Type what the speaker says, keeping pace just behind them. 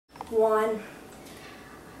1.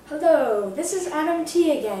 Hello, this is Adam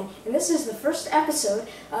T again, and this is the first episode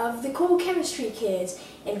of the Cool Chemistry Kids,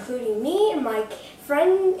 including me and my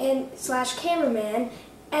friend and / cameraman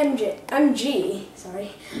MG.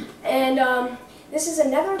 Sorry, and this is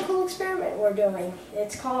another cool experiment we're doing.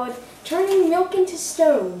 It's called turning milk into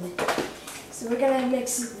stone. So we're gonna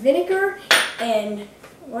mix vinegar and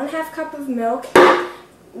 1/2 cup of milk,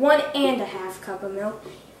 1 1/2 cup of milk,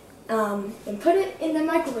 and put it in the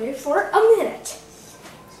microwave for a minute.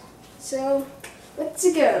 So, let's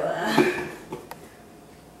go.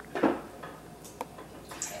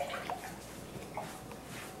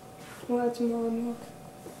 What's more milk?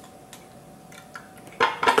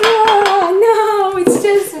 Oh no, it's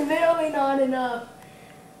just barely not enough.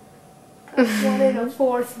 1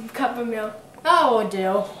 1/4 cup of milk. Oh, will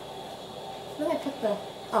do. Where did I put the?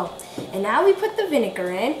 Oh, and now we put the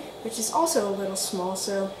vinegar in, which is also a little small,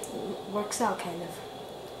 so it works out kind of.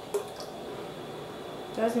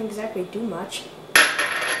 Doesn't exactly do much.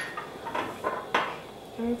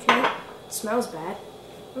 Okay, it smells bad.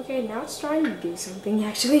 Okay, now it's trying to do something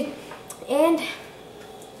actually. And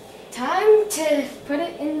time to put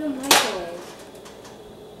it in the microwave.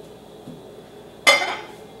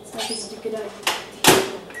 It's not a good idea.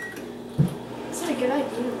 It's not a good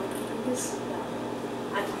idea. This.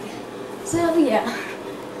 So yeah.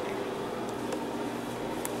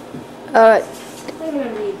 I'm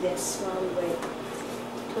gonna read this while we wait.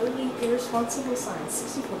 Totally irresponsible science.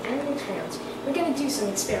 64 experiments. We're gonna do some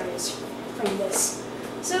experiments from this.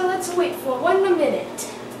 So let's wait for 1 minute.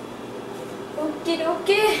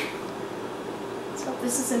 Okay. Let's hope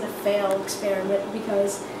this isn't a failed experiment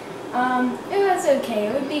because it was okay.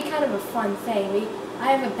 It would be kind of a fun thing.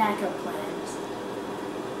 I have a backup plan.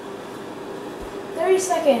 30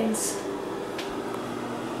 seconds.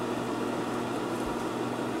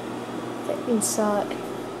 That means saw it.